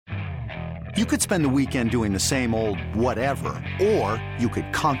You could spend the weekend doing the same old whatever, or you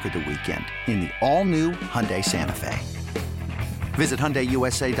could conquer the weekend in the all-new Hyundai Santa Fe. Visit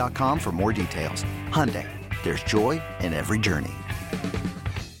HyundaiUSA.com for more details. Hyundai, there's joy in every journey.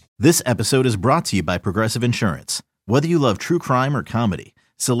 This episode is brought to you by Progressive Insurance. Whether you love true crime or comedy,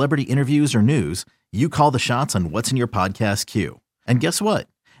 celebrity interviews or news, you call the shots on what's in your podcast queue. And guess what?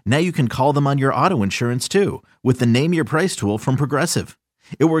 Now you can call them on your auto insurance too with the Name Your Price tool from Progressive.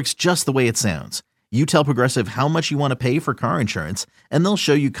 It works just the way it sounds. You tell Progressive how much you want to pay for car insurance, and they'll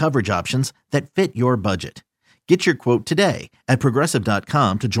show you coverage options that fit your budget. Get your quote today at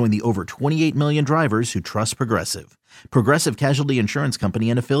Progressive.com to join the over 28 million drivers who trust Progressive. Progressive Casualty Insurance Company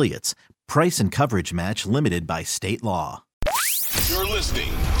and Affiliates. Price and coverage match limited by state law. You're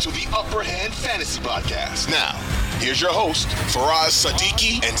listening to the Upper Hand Fantasy Podcast. Now, here's your host, Faraz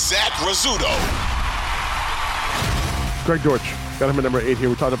Siddiqui and Zach Rizzuto. Greg Dortch, got him at number 8 here.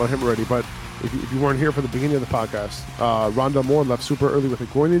 We talked about him already, but if you weren't here for the beginning of the podcast, Rondale Moore left super early with a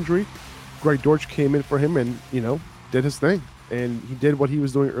groin injury. Greg Dortch came in for him and, did his thing. And he did what he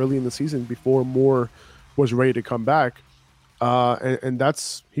was doing early in the season before Moore was ready to come back. And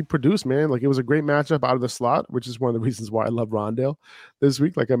that's, he produced, man. Like, it was a great matchup out of the slot, which is one of the reasons why I love Rondale this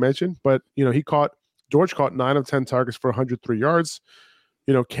week, like I mentioned. But, Dortch caught 9 of 10 targets for 103 yards.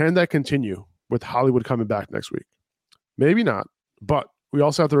 Can that continue with Hollywood coming back next week? Maybe not. But we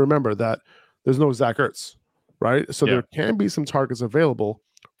also have to remember that there's no Zach Ertz, right? So there can be some targets available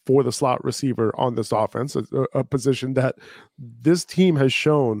for the slot receiver on this offense, a position that this team has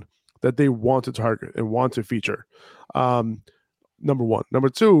shown that they want to target and want to feature. Number one. Number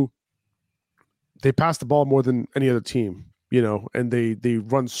two, they pass the ball more than any other team, and they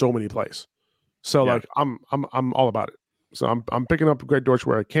run so many plays. So I'm all about it. So I'm picking up Greg Dortch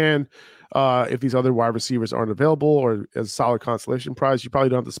where I can. If these other wide receivers aren't available or as a solid consolation prize, you probably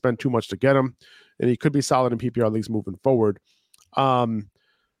don't have to spend too much to get him. And he could be solid in PPR leagues moving forward.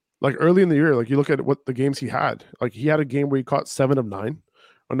 Like early in the year, like you look at what the games he had. Like he had a game where he caught 7 of 9,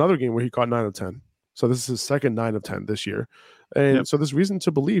 another game where he caught 9 of 10. So this is his second 9 of 10 this year. And so there's reason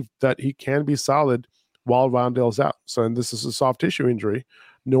to believe that he can be solid while Rondale's out. So, and this is a soft tissue injury.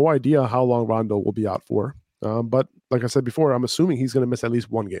 No idea how long Rondale will be out for. But like I said before, I'm assuming he's going to miss at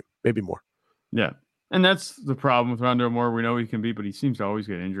least one game, maybe more. Yeah. And that's the problem with Rondale Moore. We know he can be, but he seems to always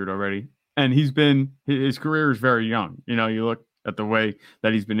get injured already. And his career is very young. You look at the way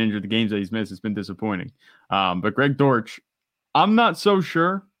that he's been injured, the games that he's missed, it's been disappointing. But Greg Dortch, I'm not so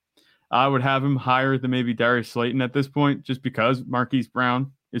sure I would have him higher than maybe Darius Slayton at this point, just because Marquise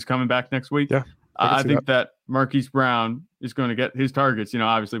Brown is coming back next week. Yeah, I think that Marquise Brown is going to get his targets,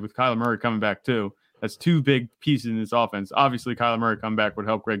 obviously with Kyler Murray coming back too. That's 2 big pieces in this offense. Obviously, Kyler Murray coming back would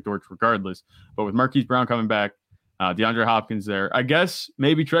help Greg Dortch regardless. But with Marquise Brown coming back, DeAndre Hopkins there, I guess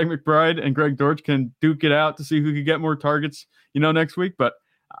maybe Trey McBride and Greg Dortch can duke it out to see who could get more targets, next week. But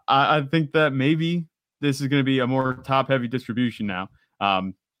I think that maybe this is going to be a more top-heavy distribution now.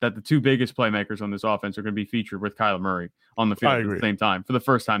 That the 2 biggest playmakers on this offense are going to be featured with Kyler Murray on the field at the same time for the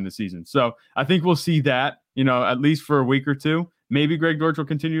first time this season. So I think we'll see that, at least for a week or two. Maybe Greg Dortch will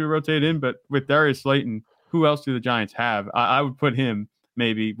continue to rotate in, but with Darius Slayton, who else do the Giants have? I would put him,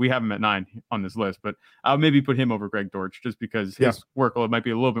 maybe, we have him at 9 on this list, but I'll maybe put him over Greg Dortch just because his workload might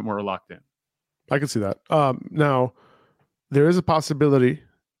be a little bit more locked in. I can see that. Now, there is a possibility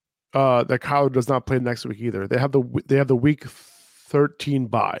that Kyler does not play next week either. They have the week 13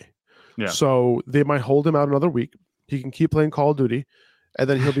 bye. Yeah. So they might hold him out another week. He can keep playing Call of Duty, and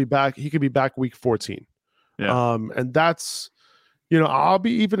then he'll be back. He could be back week 14. Yeah. And that's, I'll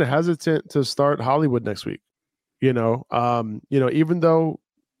be even hesitant to start Hollywood next week. Even though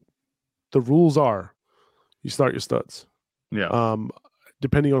the rules are you start your studs. Yeah.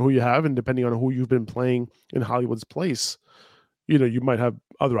 Depending on who you have and depending on who you've been playing in Hollywood's place, you might have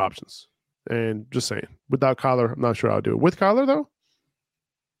other options. And just saying, without Kyler, I'm not sure I'll do it. With Kyler though,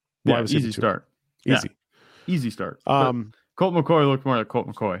 easy start. Easy start. Colt McCoy looked more like Colt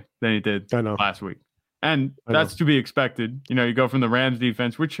McCoy than he did last week. And that's to be expected. You go from the Rams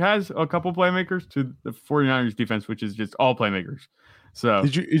defense, which has a couple playmakers, to the 49ers defense, which is just all playmakers. So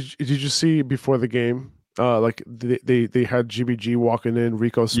did you see before the game, like they had GBG walking in,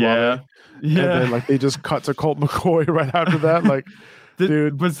 Rico Suave, and then they just cut to Colt McCoy right after that.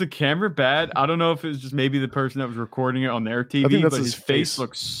 Dude, was the camera bad? I don't know if it was just maybe the person that was recording it on their TV, but his face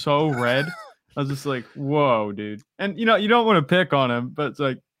looked so red. I was just like, "Whoa, dude!" And you don't want to pick on him, but it's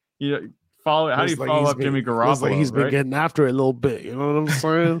like, follow. How do you follow up Jimmy Garoppolo? He's been getting after it a little bit. You know what I'm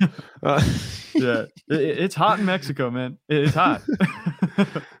saying? It's hot in Mexico, man. It's hot.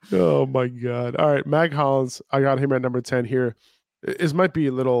 Oh my God! All right, Mag Hollins. I got him at number 10 here. This might be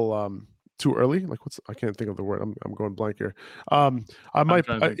a little too early. Like I can't think of the word. I'm going blank here. I might,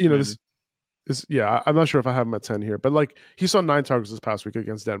 I'm not sure if I have him at 10 here, but like he saw 9 targets this past week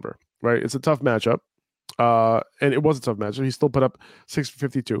against Denver, right? It's a tough matchup. And it was a tough matchup. He still put up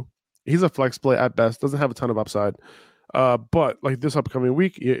 652. He's a flex play at best, doesn't have a ton of upside. But like this upcoming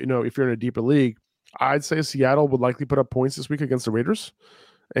week, if you're in a deeper league, I'd say Seattle would likely put up points this week against the Raiders,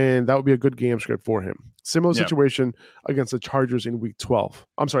 and that would be a good game script for him. Similar situation against the Chargers in week 12.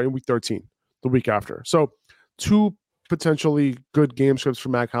 I'm sorry, in week 13, the week after. So 2 potentially good game scripts for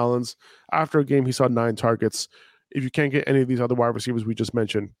Matt Collins. After a game, he saw 9 targets. If you can't get any of these other wide receivers we just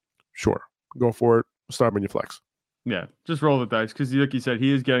mentioned, sure, go for it. Start when you flex. Yeah, just roll the dice because, like you said,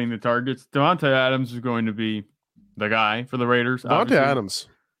 he is getting the targets. Davante Adams is going to be the guy for the Raiders. Davante Adams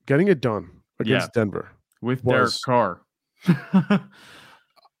getting it done against Denver with Derek Carr.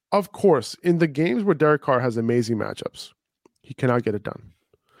 Of course, in the games where Derek Carr has amazing matchups, he cannot get it done.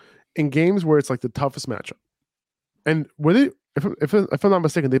 In games where it's like the toughest matchup, and if I'm not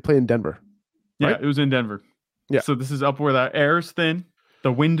mistaken, they play in Denver. Yeah, right? It was in Denver. Yeah, so this is up where the air is thin,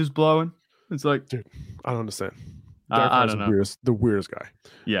 the wind is blowing. It's like, dude, I don't understand. I don't know. The weirdest guy.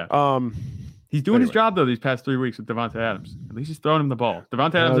 Yeah. He's doing his job though these past 3 weeks with Davante Adams. At least he's throwing him the ball.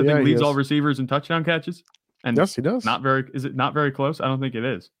 Davante Adams, I think, leads all receivers in touchdown catches. And yes, he does. Is it not very close? I don't think it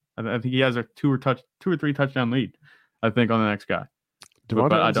is. I think he has a 2 or 3 touchdown lead, I think, on the next guy.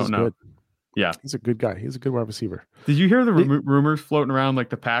 But I don't know. Good. Yeah. He's a good guy. He's a good wide receiver. Did you hear the rumors floating around like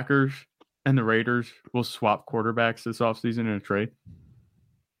the Packers and the Raiders will swap quarterbacks this offseason in a trade?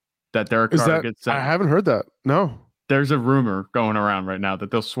 That Derek Carr gets sent? I haven't heard that. No. There's a rumor going around right now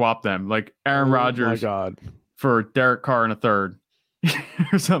that they'll swap them, like Aaron Rodgers for Derek Carr in a third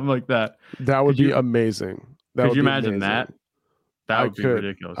or something like that. That would be amazing. Could you imagine that? That would be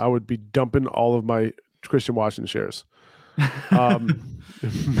ridiculous. I would be dumping all of my Christian Washington shares. It's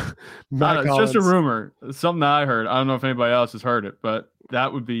just a rumor. Something that I heard. I don't know if anybody else has heard it, but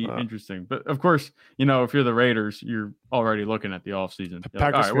that would be interesting. But of course, if you're the Raiders, you're already looking at the offseason. The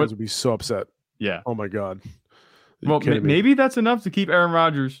Packers fans would be so upset. Yeah. Oh my God. Well, maybe that's enough to keep Aaron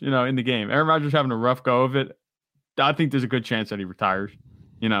Rodgers, in the game. Aaron Rodgers having a rough go of it. I think there's a good chance that he retires.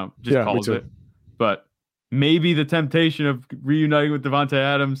 Calls it. But maybe the temptation of reuniting with Davante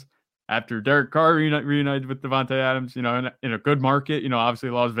Adams after Derek Carr reunited with Davante Adams, in a good market, obviously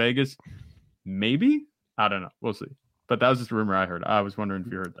Las Vegas. Maybe? I don't know. We'll see. But that was just a rumor I heard. I was wondering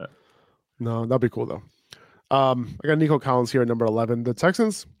if you heard that. No, that'd be cool, though. I got Nico Collins here at number 11. The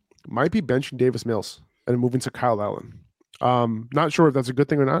Texans might be benching Davis Mills and moving to Kyle Allen. Not sure if that's a good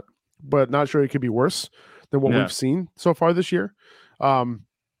thing or not, but not sure it could be worse than what we've seen so far this year. A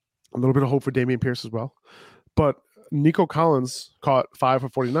little bit of hope for Dameon Pierce as well. But Nico Collins caught 5 for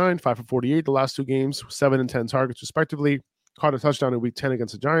 49, 5 for 48 the last 2 games, 7 and 10 targets respectively, caught a touchdown in week 10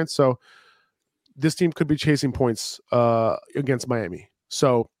 against the Giants. So this team could be chasing points against Miami.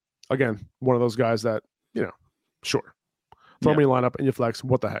 So again, one of those guys that, sure. Throw me in lineup and you flex.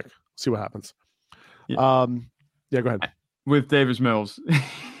 What the heck? See what happens. Yeah, go ahead. With Davis Mills,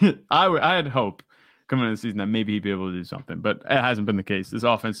 I had hope coming into the season that maybe he'd be able to do something, but it hasn't been the case. This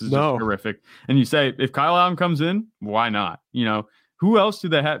offense is just horrific. And you say, if Kyle Allen comes in, why not? Who else do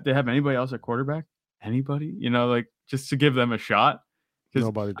they have? They have anybody else at quarterback? Anybody? Just to give them a shot.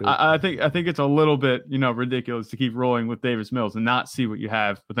 Nobody did. I think it's a little bit, ridiculous to keep rolling with Davis Mills and not see what you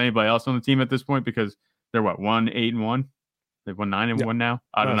have with anybody else on the team at this point, because they're 8-1. They've won 9-1 now.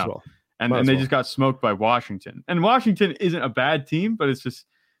 I don't know. Well. And they just got smoked by Washington. And Washington isn't a bad team, but it's just,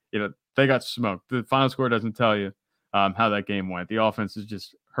 they got smoked. The final score doesn't tell you how that game went. The offense is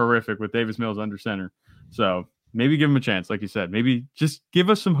just horrific with Davis Mills under center. So maybe give him a chance, like you said. Maybe just give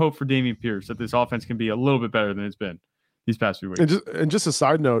us some hope for Dameon Pierce that this offense can be a little bit better than it's been these past few weeks. And just a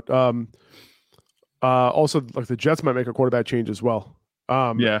side note, also like the Jets might make a quarterback change as well. They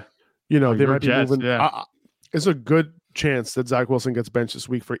might be moving. Yeah. It's a good chance that Zach Wilson gets benched this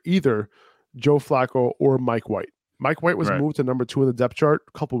week for either Joe Flacco or Mike White. Mike White was moved to number 2 in the depth chart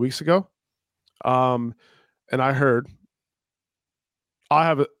a couple weeks ago. And I heard, I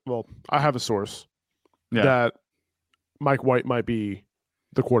have a source that Mike White might be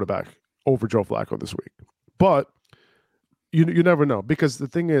the quarterback over Joe Flacco this week. But you never know, because the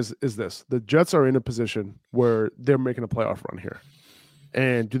thing is this: the Jets are in a position where they're making a playoff run here.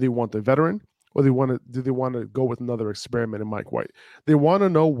 And do they want the veteran, or do they want to go with another experiment in Mike White? They want to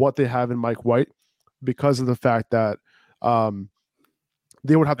know what they have in Mike White because of the fact that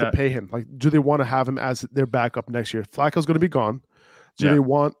they would have to pay him. Like, do they want to have him as their backup next year? Flacco's going to be gone. Do they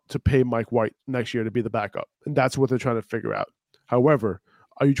want to pay Mike White next year to be the backup? And that's what they're trying to figure out. However,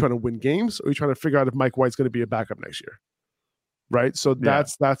 are you trying to win games, or are you trying to figure out if Mike White's going to be a backup next year? right? So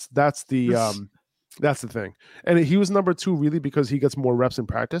that's the thing. And he was number 2 really because he gets more reps in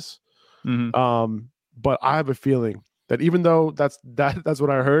practice. But I have a feeling that even though that's what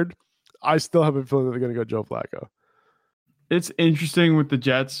I heard, I still have a feeling that they're going to go Joe Flacco. It's interesting with the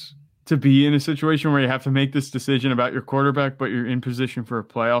Jets to be in a situation where you have to make this decision about your quarterback, but you're in position for a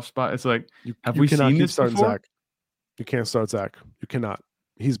playoff spot. It's like, have we seen this before? Zach. You can't start Zach. You cannot.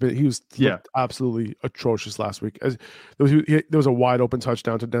 He was absolutely atrocious last week. There was a wide open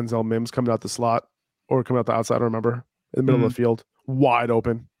touchdown to Denzel Mims coming out the slot or coming out the outside. I remember in the middle of the field, wide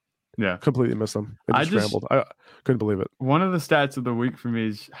open. Yeah, completely missed him. I scrambled. I couldn't believe it. One of the stats of the week for me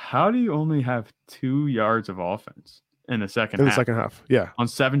is how do you only have 2 yards of offense in the second half? In the second half, yeah, on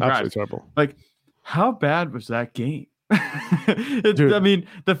 7 drives. Absolutely terrible. Like, how bad was that game? I mean,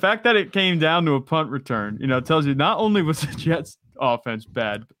 the fact that it came down to a punt return, tells you not only was the Jets offense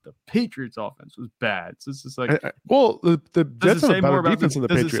bad, but the Patriots offense was bad. So it's just like, the Jets have a better defense than the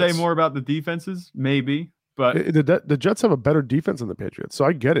Patriots. Does it say more about the defenses? Maybe, but the Jets have a better defense than the Patriots. So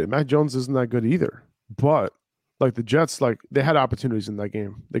I get it. Mac Jones isn't that good either, but like the Jets, like they had opportunities in that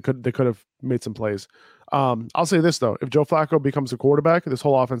game. They could have made some plays. I'll say this though: if Joe Flacco becomes a quarterback, this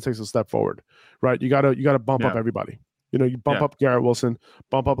whole offense takes a step forward, right? You gotta bump up everybody. You bump up Garrett Wilson,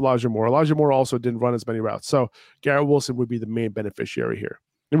 bump up Elijah Moore. Elijah Moore also didn't run as many routes. So Garrett Wilson would be the main beneficiary here.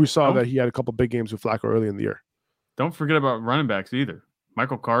 And we saw that he had a couple big games with Flacco early in the year. Don't forget about running backs either.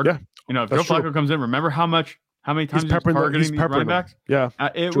 Michael Carter. Yeah. If Joe Flacco comes in, remember how many times he's targeting these running backs? Yeah.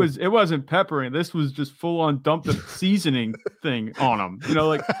 It wasn't peppering. This was just full on dump the seasoning thing on them.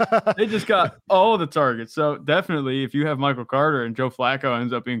 They just got all the targets. So definitely if you have Michael Carter and Joe Flacco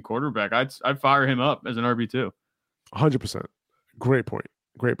ends up being quarterback, I'd fire him up as an RB2. 100%. Great point.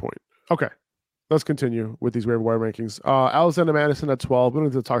 Okay, let's continue with these waiver wire rankings. Alexander Madison at 12. We don't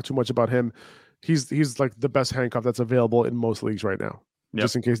need to talk too much about him. He's like the best handcuff that's available in most leagues right now,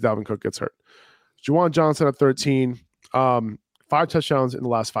 just in case Dalvin Cook gets hurt. Juwan Johnson at 13. 5 touchdowns in the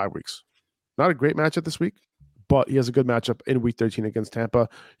last 5 weeks. Not a great matchup this week, but he has a good matchup in week 13 against Tampa.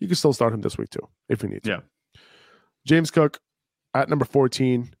 You can still start him this week too, if you need to. Yeah. James Cook at number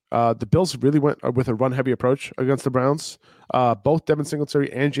 14. The Bills really went with a run-heavy approach against the Browns. Both Devin Singletary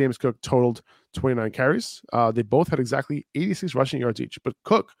and James Cook totaled 29 carries. They both had exactly 86 rushing yards each, but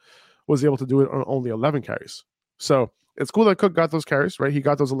Cook was able to do it on only 11 carries. So it's cool that Cook got those carries, right? He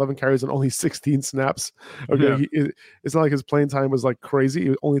got those 11 carries on only 16 snaps. Okay, it's not like his playing time was like crazy. It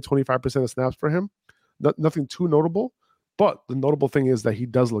was only 25% of snaps for him. Nothing too notable, but the notable thing is that he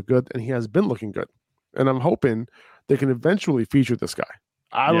does look good, and he has been looking good. And I'm hoping they can eventually feature this guy.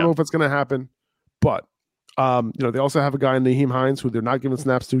 I don't know if it's going to happen, but they also have a guy in Nyheim Hines who they're not giving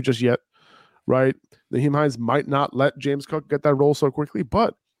snaps to just yet, right? Nyheim Hines might not let James Cook get that role so quickly,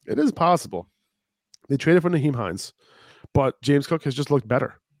 but it is possible. They traded for Nyheim Hines, but James Cook has just looked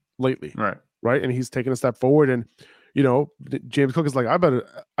better lately, right? And he's taken a step forward, and James Cook is like, I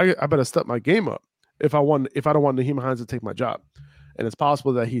better step my game up if I don't want Nyheim Hines to take my job. And it's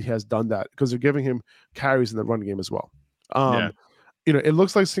possible that he has done that because they're giving him carries in the run game as well. It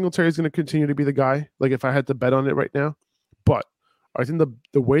looks like Singletary is going to continue to be the guy, like if I had to bet on it right now. But I think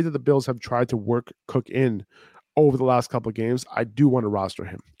the way that the Bills have tried to work Cook in over the last couple of games, I do want to roster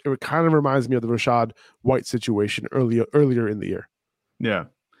him. It kind of reminds me of the Rachaad White situation earlier in the year. Yeah.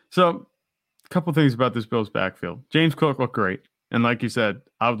 So a couple things about this Bills backfield. James Cook looked great. And like you said,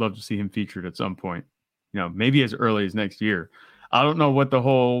 I would love to see him featured at some point, maybe as early as next year. I don't know what the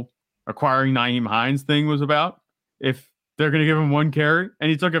whole acquiring Nyheim Hines thing was about. If they're going to give him 1 carry, and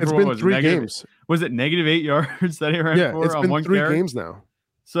he took it for what was 3 games. Was it -8 yards that he ran for on 1 carry? It's been 3 games now.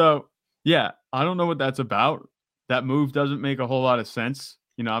 So, yeah, I don't know what that's about. That move doesn't make a whole lot of sense.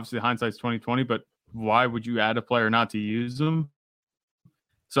 Obviously hindsight's 20/20, but why would you add a player not to use them?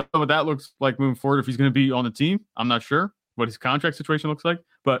 So what that looks like moving forward, if he's going to be on the team, I'm not sure what his contract situation looks like.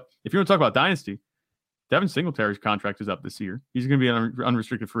 But if you want to talk about dynasty, Devin Singletary's contract is up this year. He's going to be an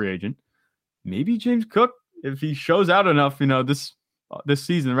unrestricted free agent. Maybe James Cook, if he shows out enough, this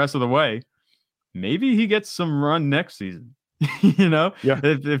season, the rest of the way, maybe he gets some run next season.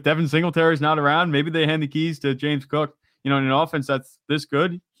 If Devin Singletary's not around, maybe they hand the keys to James Cook. In an offense that's this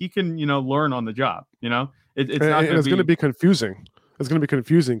good, he can learn on the job. It's going to be confusing. It's going to be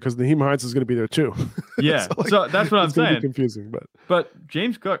confusing because Nyheim Hines is going to be there too. Yeah, so that's what I'm saying. It's confusing, but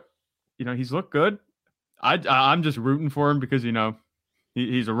James Cook, he's looked good. I'm just rooting for him because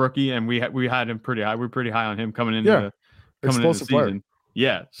he's a rookie and we had him pretty high. We're pretty high on him coming into the season. Player.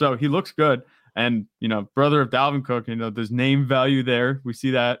 Yeah, so he looks good, and brother of Dalvin Cook. There's name value there. We see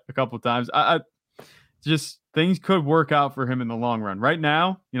that a couple of times. I just things could work out for him in the long run. Right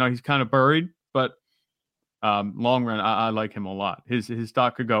now, he's kind of buried, but long run, I like him a lot. His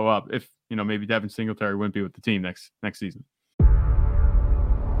stock could go up if, maybe Devin Singletary wouldn't be with the team next season.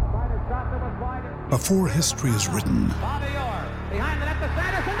 Before history is written,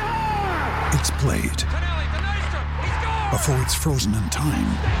 it's played. Before it's frozen in time,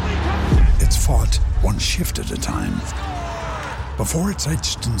 it's fought one shift at a time. Before it's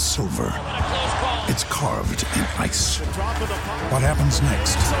etched in silver, it's carved in ice. What happens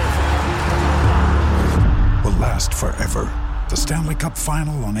next will last forever. The Stanley Cup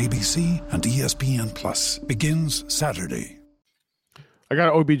Final on ABC and ESPN Plus begins Saturday. I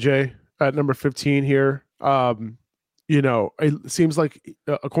got OBJ at number 15 here. It seems like,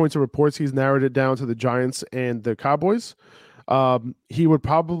 according to reports, he's narrowed it down to the Giants and the Cowboys. He would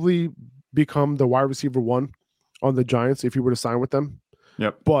probably become the wide receiver 1 on the Giants if you were to sign with them.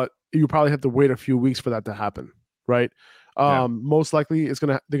 Yep. But you probably have to wait a few weeks for that to happen, right? Most likely he's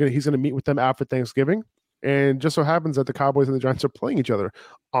gonna meet with them after Thanksgiving. And just so happens that the Cowboys and the Giants are playing each other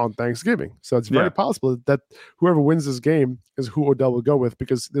on Thanksgiving. So it's very possible that whoever wins this game is who Odell will go with,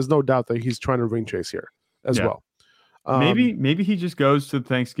 because there's no doubt that he's trying to ring chase here as well. Maybe he just goes to the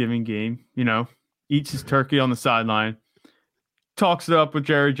Thanksgiving game, eats his turkey on the sideline, talks it up with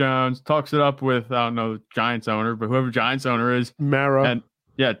Jerry Jones, talks it up with, I don't know, Giants owner, but whoever Giants owner is. Mara. And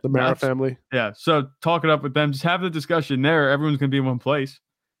the Mara family. Yeah. So talk it up with them. Just have the discussion there. Everyone's going to be in one place.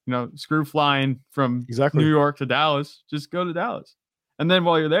 Screw flying from New York to Dallas. Just go to Dallas. And then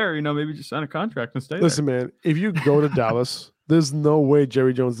while you're there, maybe just sign a contract and stay there. Listen, man, if you go to Dallas, there's no way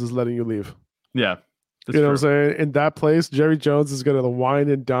Jerry Jones is letting you leave. Yeah. You know what I'm saying? In that place, Jerry Jones is going to wine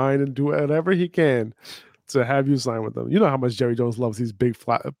and dine and do whatever he can to have you sign with them. You know how much Jerry Jones loves these big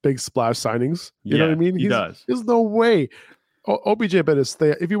splash signings. You know what I mean? He does. There's no way. OBJ better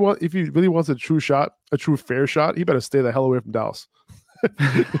stay. If he really wants a true fair shot, he better stay the hell away from Dallas.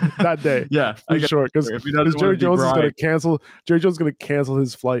 That day. Yeah. For sure. Because Jerry Jones is going to cancel. Jerry Jones is going to cancel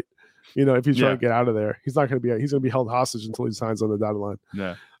his flight. If he's trying to get out of there. He's not going to be. He's going to be held hostage until he signs on the dotted line.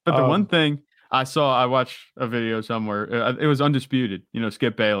 Yeah. But the one thing I watched a video somewhere. It was Undisputed.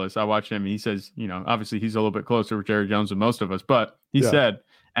 Skip Bayless. I watched him. And he says, obviously he's a little bit closer with Jerry Jones than most of us, but he said,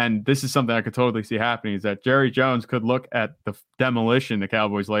 and this is something I could totally see happening, is that Jerry Jones could look at the demolition the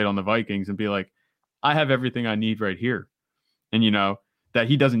Cowboys laid on the Vikings and be like, I have everything I need right here. And, that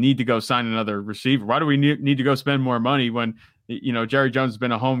he doesn't need to go sign another receiver. Why do we need to go spend more money when, Jerry Jones has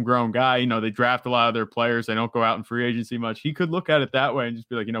been a homegrown guy? They draft a lot of their players. They don't go out in free agency much. He could look at it that way and just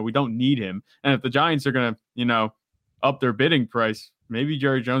be like, we don't need him. And if the Giants are going to, up their bidding price, maybe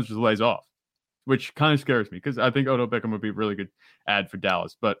Jerry Jones just lays off, which kind of scares me, because I think Odell Beckham would be a really good ad for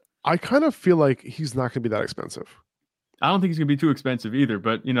Dallas. But I kind of feel like he's not going to be that expensive. I don't think he's going to be too expensive either.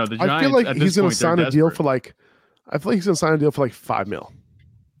 But, the Giants, I feel like he's going to sign a deal for I feel like he's going to sign a deal for $5 million.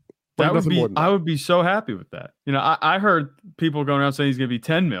 I would be so happy with that. I heard people going around saying he's going to be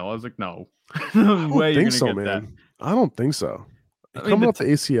 $10 million. I was like, no, no way you're going to get that. I don't think so. Coming off the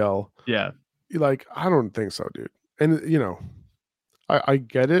ACL. Yeah. I don't think so, dude. And, I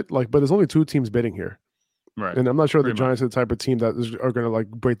get it. But there's only 2 teams bidding here. Right. And I'm not sure the Giants are the type of team that are going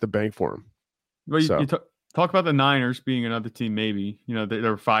to break the bank for him. Well, you talk about the Niners being another team, maybe.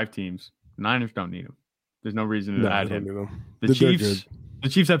 There were 5 teams. The Niners don't need him. There's no reason to add him. The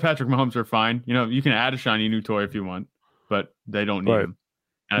Chiefs have Patrick Mahomes, are fine. You can add a shiny new toy if you want, but they don't need him.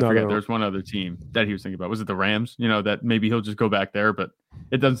 And I forget, there's one other team that he was thinking about. Was it the Rams? That maybe he'll just go back there, but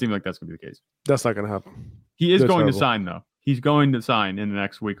it doesn't seem like that's going to be the case. That's not going to happen. He is going to sign, though. He's going to sign in the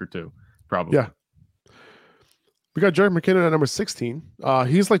next week or 2, probably. Yeah. We got Jerick McKinnon at number 16.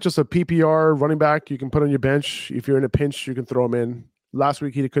 He's just a PPR running back you can put on your bench. If you're in a pinch, you can throw him in. Last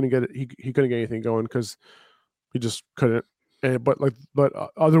week he couldn't get it. He couldn't get anything going because he just couldn't. But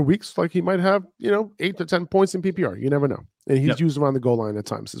other weeks, he might have 8 to 10 points in PPR. You never know. And he's used around the goal line at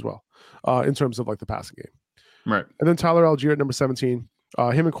times as well, in terms of the passing game. Right. And then Tyler Algier at number 17.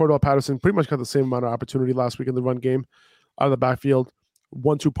 Him and Cordell Patterson pretty much got the same amount of opportunity last week in the run game, out of the backfield,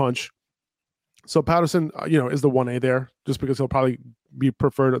 1-2 punch. So Patterson, is the 1A there, just because he'll probably be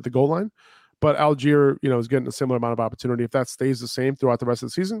preferred at the goal line. But Algier, is getting a similar amount of opportunity. If that stays the same throughout the rest of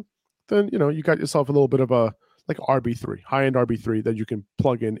the season, then you got yourself a little bit of a RB3, high-end RB3 that you can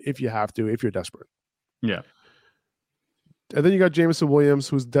plug in if you have to, if you're desperate. Yeah. And then you got Jameson Williams,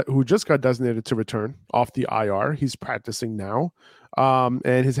 who just got designated to return off the IR. He's practicing now.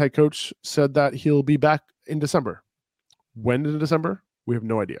 And his head coach said that he'll be back in December. When in December? We have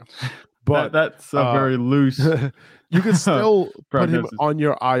no idea. But that's a very loose. You can still put him on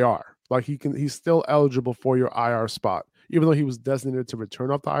your IR. He's still eligible for your IR spot. Even though he was designated to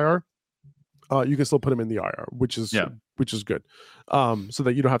return off the IR, you can still put him in the IR, which is good, so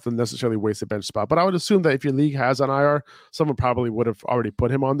that you don't have to necessarily waste a bench spot. But I would assume that if your league has an IR, someone probably would have already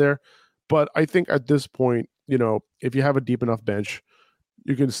put him on there. But I think at this point, if you have a deep enough bench,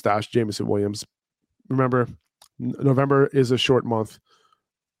 you can stash Jameson Williams. Remember, November is a short month,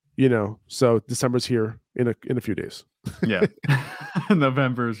 so December's here in a few days. Yeah.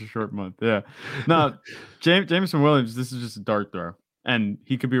 November is a short month. Yeah. No, Jameson Williams, this is just a dart throw. And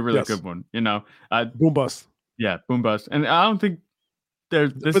he could be a really good one, Boom bust. Yeah, boom bust. And I don't think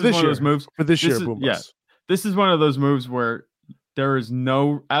this is one of those moves. For this year, boom bust. This is one of those moves where there is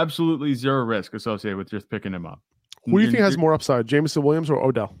absolutely zero risk associated with just picking him up. Who do you think has more upside, Jameson Williams or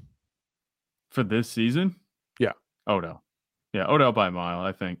Odell? For this season? Yeah. Odell. Yeah, Odell by a mile,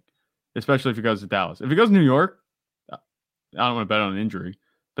 I think. Especially if he goes to Dallas. If he goes to New York, I don't want to bet on an injury,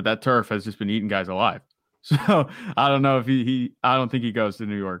 but that turf has just been eating guys alive. So I don't know if I don't think he goes to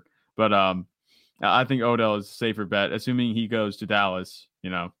New York, but I think Odell is a safer bet, assuming he goes to Dallas,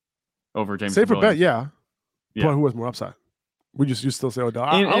 over Jameson Safer Williams. Bet, yeah. But who has more upside? Would you still say Odell?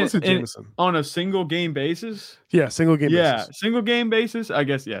 I would say Jameson. On a single game basis? Yeah, single game basis. Yeah, single game basis, I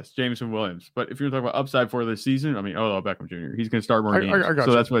guess, yes, Jameson Williams. But if you're talking about upside for this season, I mean, Odell Beckham Jr., he's going to start more games.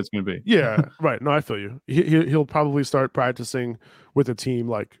 So that's what it's going to be. Yeah, right. No, I feel you. He'll probably start practicing with a team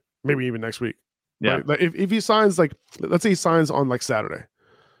like maybe even next week. Yeah. Right? Like if he signs, like, let's say he signs on like Saturday,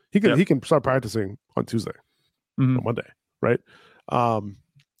 he can start practicing on Tuesday or Monday, right?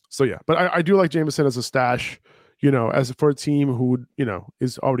 So yeah, but I do like Jameson as a stash, as for a team who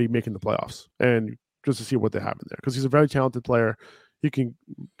is already making the playoffs, and just to see what they have in there, because he's a very talented player. He can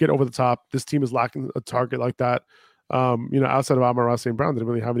get over the top. This team is lacking a target like that. Outside of Amon-Ra St. Brown, they didn't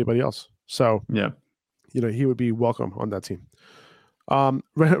really have anybody else. So yeah, he would be welcome on that team.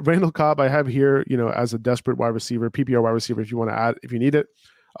 Randall Cobb, I have here, as a desperate wide receiver, PPR wide receiver, if you want to add, if you need it.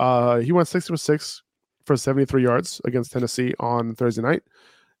 He went 6 for 6 for 73 yards against Tennessee on Thursday night.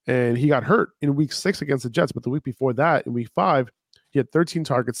 And he got hurt in week 6 against the Jets. But the week before that, in week 5, he had 13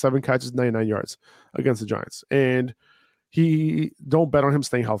 targets, 7 catches, 99 yards against the Giants. And don't bet on him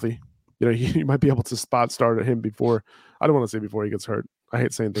staying healthy. He might be able to spot start him before. I don't want to say before he gets hurt. I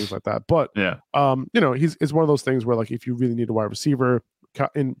hate saying things like that. But, it's one of those things where, like, if you really need a wide receiver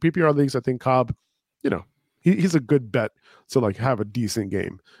in PPR leagues, I think Cobb, he's a good bet to, like, have a decent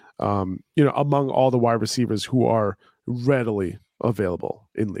game, among all the wide receivers who are readily available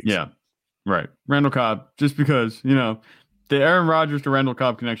in leagues. Yeah, right. Randall Cobb, just because, the Aaron Rodgers to Randall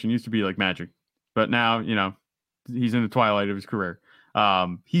Cobb connection used to be like magic. But now, he's in the twilight of his career.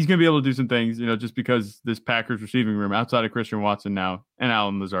 He's going to be able to do some things, just because this Packers receiving room outside of Christian Watson now and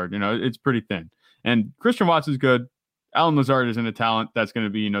Allen Lazard, it's pretty thin. And Christian Watson's good. Allen Lazard isn't a talent that's going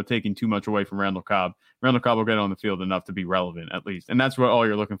to be, taking too much away from Randall Cobb. Randall Cobb will get on the field enough to be relevant, at least. And that's what all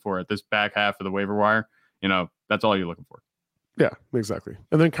you're looking for at this back half of the waiver wire. That's all you're looking for. Yeah, exactly.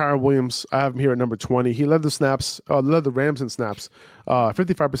 And then Kyren Williams, I have him here at number 20. He led the Rams in snaps,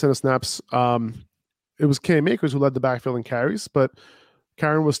 55% of snaps. It was Cam Akers who led the backfield in carries, but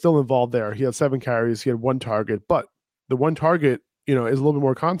Kyren was still involved there. He had 7 carries. He had 1 target, but the 1 target, is a little bit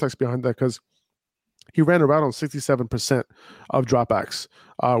more context behind that, because he ran around on 67% of dropbacks,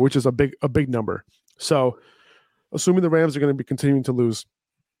 which is a big number. So assuming the Rams are going to be continuing to lose,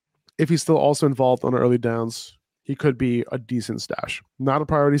 if he's still also involved on early downs, he could be a decent stash. Not a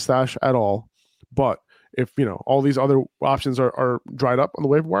priority stash at all, but if all these other options are dried up on the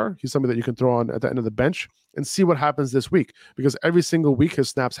waiver wire, he's somebody that you can throw on at the end of the bench and see what happens this week, because every single week his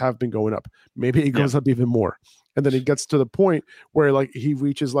snaps have been going up. Maybe it goes up even more, and then he gets to the point where, like, he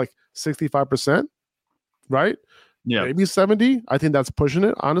reaches like 65%, right? Yeah, maybe 70. I think that's pushing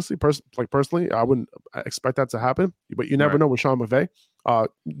it, honestly. Personally, I wouldn't expect that to happen, but you never know with Sean McVay.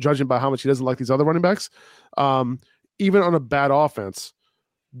 Judging by how much he doesn't like these other running backs, even on a bad offense,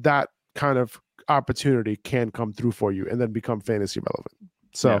 that kind of opportunity can come through for you and then become fantasy relevant.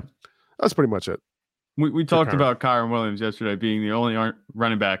 So that's pretty much it. We talked about Kyren Williams yesterday being the only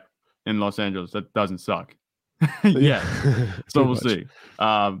running back in Los Angeles that doesn't suck. Yeah. So we'll see.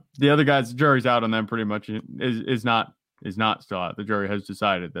 The other guys, the jury's out on them pretty much. Is not still out. The jury has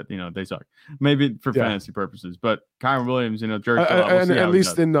decided that they suck. Maybe for fantasy purposes, but Kyren Williams, jury's still out. We'll see at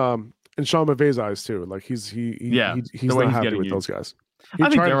least in Sean McVay's eyes too. Like he's not happy with those guys. He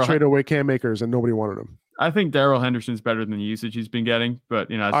tried to trade away Cam Akers and nobody wanted him. I think Darrell Henderson's better than the usage he's been getting, but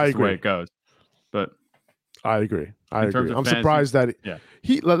that's just the way it goes. But I agree. I'm surprised that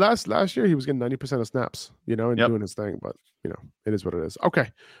he last year he was getting 90% of snaps, and doing his thing, but it is what it is.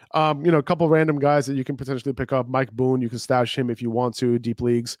 Okay. A couple random guys that you can potentially pick up. Mike Boone, you can stash him if you want to, deep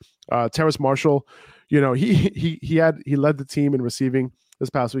leagues. Terrace Marshall, he led the team in receiving this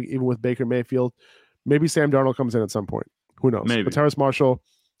past week, even with Baker Mayfield. Maybe Sam Darnold comes in at some point. Who knows? Maybe. But Terrace Marshall,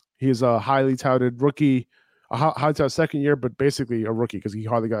 he's a highly touted rookie, a highly touted second year, but basically a rookie because he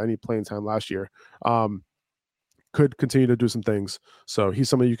hardly got any playing time last year. Could continue to do some things. So he's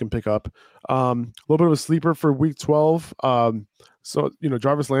somebody you can pick up. A little bit of a sleeper for week 12.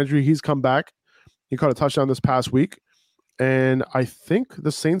 Jarvis Landry, he's come back. He caught a touchdown this past week. And I think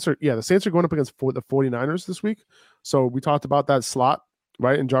the Saints are going up against the 49ers this week. So we talked about that slot,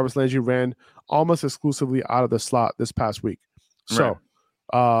 right? And Jarvis Landry ran almost exclusively out of the slot this past week. So,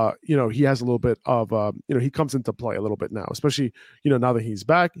 he has a little bit of, he comes into play a little bit now, especially, now that he's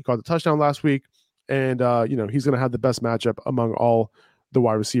back. He caught the touchdown last week. And, he's going to have the best matchup among all the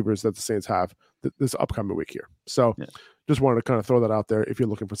wide receivers that the Saints have this upcoming week here. So just wanted to kind of throw that out there if you're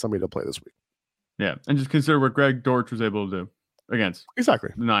looking for somebody to play this week. Yeah. And just consider what Greg Dortch was able to do against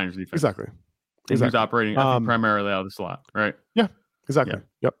the Niners defense. Exactly. He was operating primarily out of the slot, right? Yeah, exactly.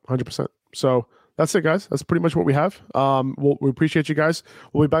 Yeah. Yep, 100%. So that's it, guys. That's pretty much what we have. We appreciate you guys.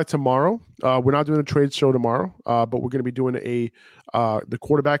 We'll be back tomorrow. We're not doing a trade show tomorrow, but we're going to be doing the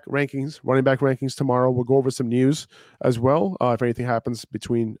quarterback rankings, running back rankings tomorrow. We'll go over some news as well if anything happens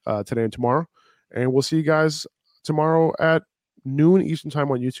between today and tomorrow. And we'll see you guys tomorrow at noon Eastern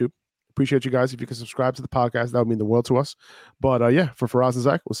time on YouTube. Appreciate you guys. If you can subscribe to the podcast, that would mean the world to us. But for Faraz and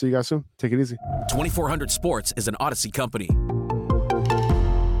Zach, we'll see you guys soon. Take it easy. 2400 Sports is an Odyssey company.